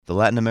The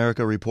Latin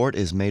America Report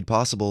is made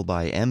possible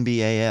by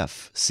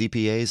MBAF,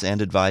 CPAs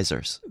and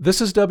advisors.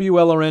 This is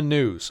WLRN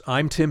News.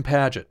 I'm Tim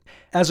Padgett.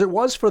 As it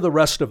was for the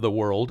rest of the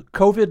world,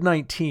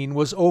 COVID-19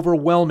 was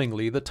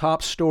overwhelmingly the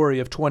top story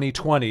of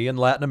 2020 in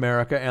Latin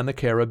America and the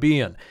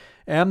Caribbean,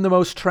 and the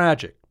most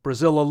tragic.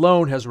 Brazil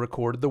alone has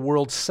recorded the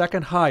world's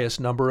second highest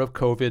number of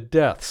COVID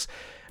deaths.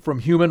 From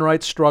human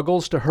rights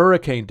struggles to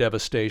hurricane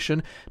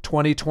devastation,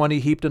 2020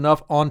 heaped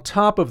enough on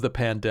top of the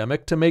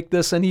pandemic to make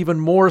this an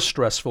even more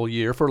stressful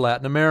year for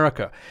Latin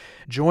America.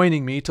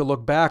 Joining me to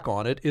look back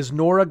on it is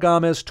Nora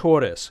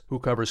Gomez-Torres, who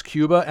covers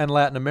Cuba and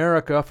Latin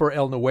America for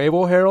El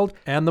Nuevo Herald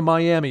and the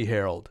Miami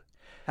Herald.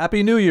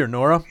 Happy New Year,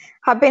 Nora.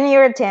 Happy New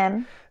Year,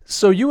 Tim.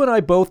 So you and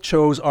I both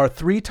chose our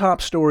three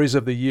top stories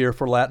of the year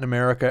for Latin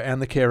America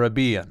and the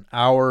Caribbean.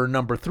 Our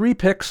number three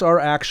picks are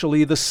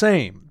actually the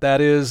same. That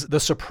is,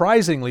 the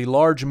surprisingly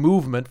large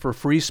movement for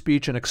free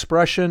speech and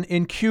expression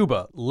in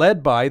Cuba,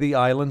 led by the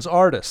island's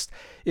artists.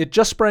 It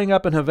just sprang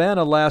up in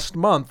Havana last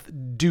month.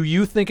 Do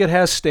you think it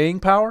has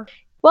staying power?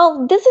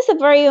 Well, this is a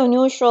very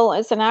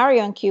unusual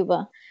scenario in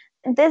Cuba.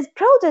 This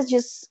protest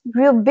just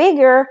grew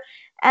bigger.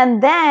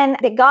 And then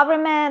the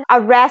government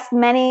arrested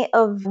many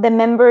of the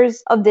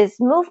members of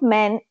this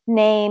movement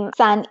named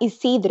San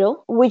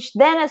Isidro, which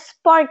then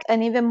sparked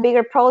an even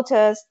bigger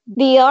protest.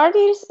 The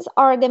artists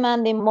are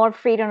demanding more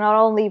freedom, not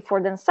only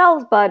for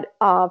themselves, but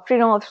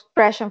freedom of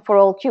expression for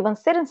all Cuban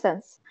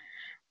citizens.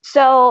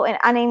 So,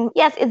 I mean,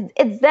 yes,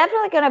 it's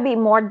definitely going to be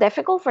more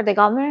difficult for the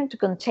government to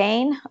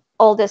contain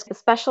all this,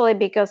 especially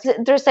because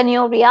there's a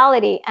new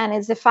reality, and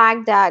it's the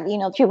fact that,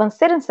 Cuban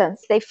citizens,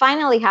 they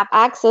finally have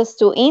access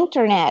to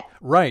internet.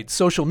 Right.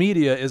 Social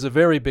media is a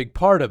very big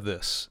part of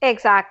this.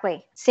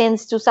 Exactly.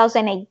 Since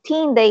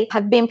 2018, they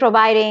have been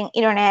providing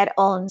internet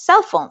on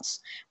cell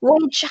phones,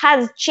 which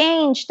has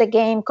changed the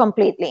game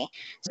completely.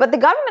 But the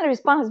government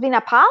response has been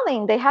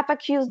appalling. They have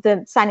accused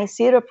the San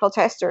Isidro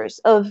protesters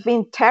of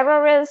being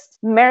terrorists,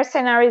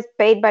 mercenaries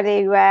paid by the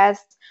U.S.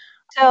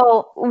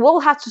 So we'll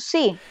have to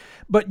see.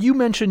 But you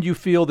mentioned you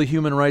feel the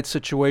human rights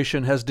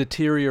situation has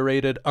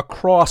deteriorated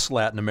across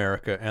Latin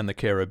America and the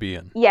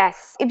Caribbean.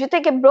 Yes. If you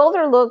take a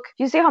broader look,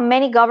 you see how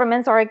many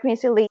governments are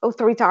increasingly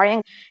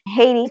authoritarian.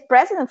 Haiti's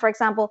president, for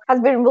example, has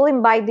been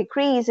ruling by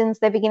decree since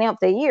the beginning of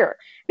the year,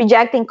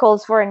 rejecting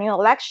calls for a new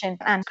election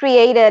and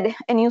created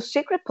a new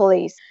secret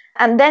police.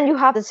 And then you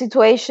have the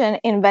situation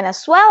in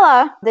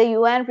Venezuela, the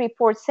UN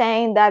report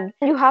saying that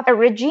you have a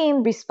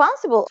regime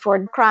responsible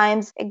for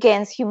crimes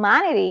against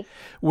humanity.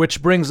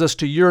 Which brings us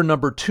to your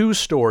number two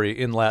story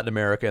in Latin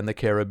America and the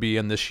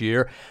Caribbean this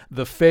year,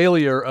 the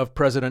failure of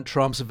President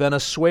Trump's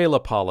Venezuela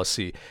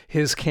policy,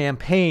 his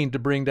campaign to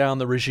bring down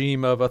the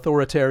regime of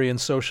authoritarian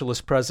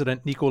socialist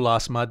President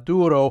Nicolás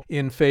Maduro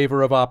in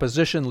favor of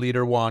opposition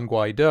leader Juan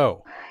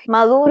Guaidó.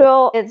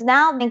 Maduro is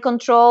now in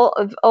control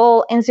of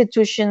all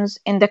institutions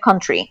in the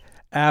country.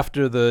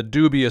 After the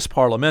dubious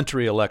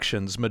parliamentary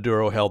elections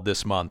Maduro held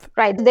this month.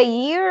 Right. The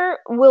year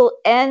will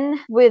end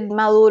with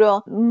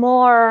Maduro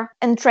more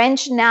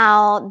entrenched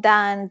now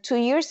than 2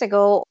 years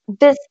ago,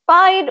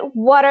 despite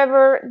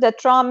whatever the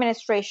Trump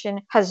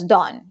administration has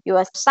done.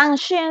 U.S.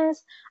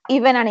 sanctions,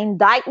 even an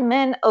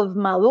indictment of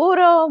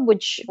Maduro,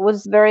 which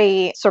was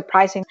very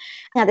surprising.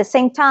 At the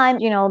same time,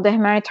 the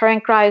humanitarian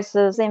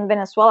crisis in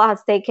Venezuela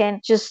has taken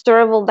just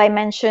terrible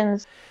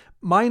dimensions.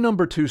 My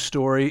number two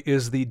story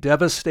is the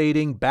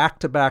devastating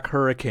back-to-back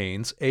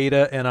hurricanes,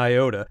 Eta and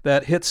Iota,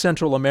 that hit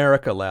Central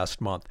America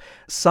last month.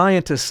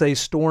 Scientists say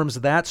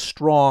storms that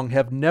strong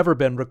have never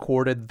been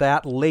recorded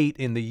that late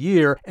in the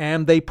year,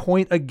 and they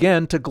point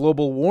again to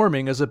global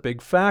warming as a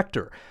big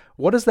factor.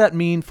 What does that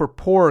mean for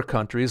poorer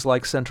countries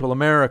like Central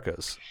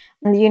America's?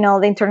 The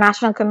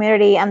international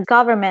community and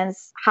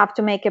governments have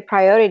to make a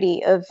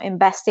priority of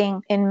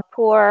investing in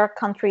poor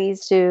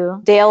countries to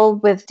deal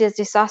with these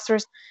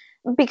disasters,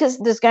 because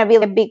there's going to be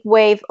a big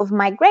wave of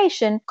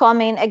migration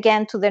coming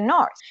again to the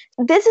north.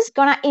 This is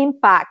going to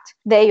impact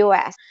the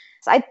U.S.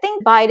 I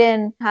think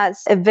Biden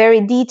has a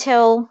very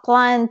detailed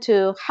plan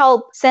to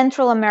help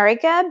Central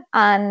America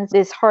and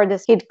these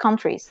hardest hit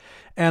countries.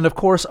 And of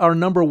course, our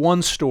number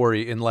one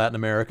story in Latin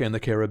America and the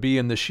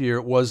Caribbean this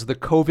year was the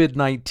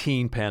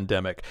COVID-19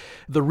 pandemic.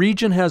 The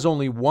region has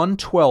only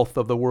 1/12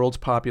 of the world's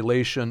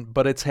population,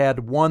 but it's had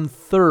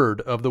 1/3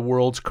 of the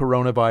world's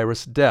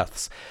coronavirus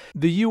deaths.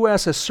 The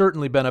U.S. has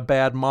certainly been a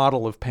bad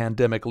model of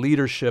pandemic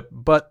leadership,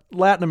 but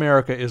Latin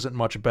America isn't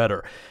much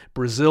better.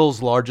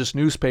 Brazil's largest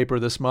newspaper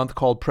this month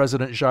called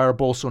President Jair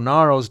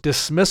Bolsonaro's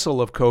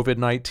dismissal of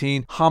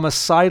COVID-19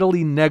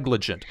 homicidally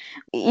negligent.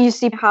 You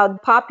see how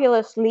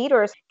populist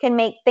leaders can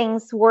make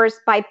things worse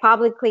by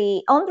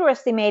publicly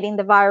underestimating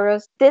the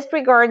virus,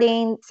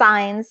 disregarding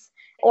science,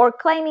 or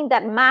claiming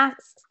that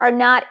masks are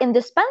not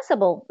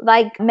indispensable,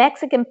 like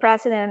Mexican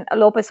President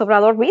López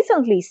Obrador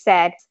recently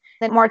said.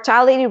 The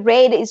mortality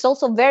rate is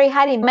also very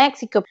high in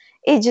Mexico.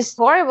 It's just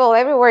horrible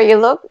everywhere you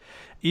look.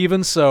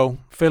 Even so,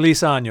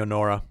 feliz año,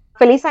 Nora.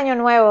 Feliz año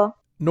nuevo.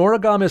 Nora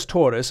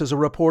Gomez-Torres is a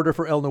reporter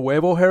for El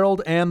Nuevo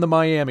Herald and the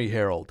Miami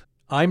Herald.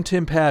 I'm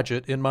Tim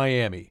Padgett in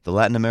Miami. The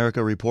Latin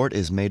America Report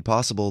is made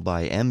possible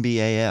by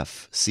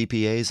MBAF,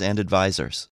 CPAs and advisors.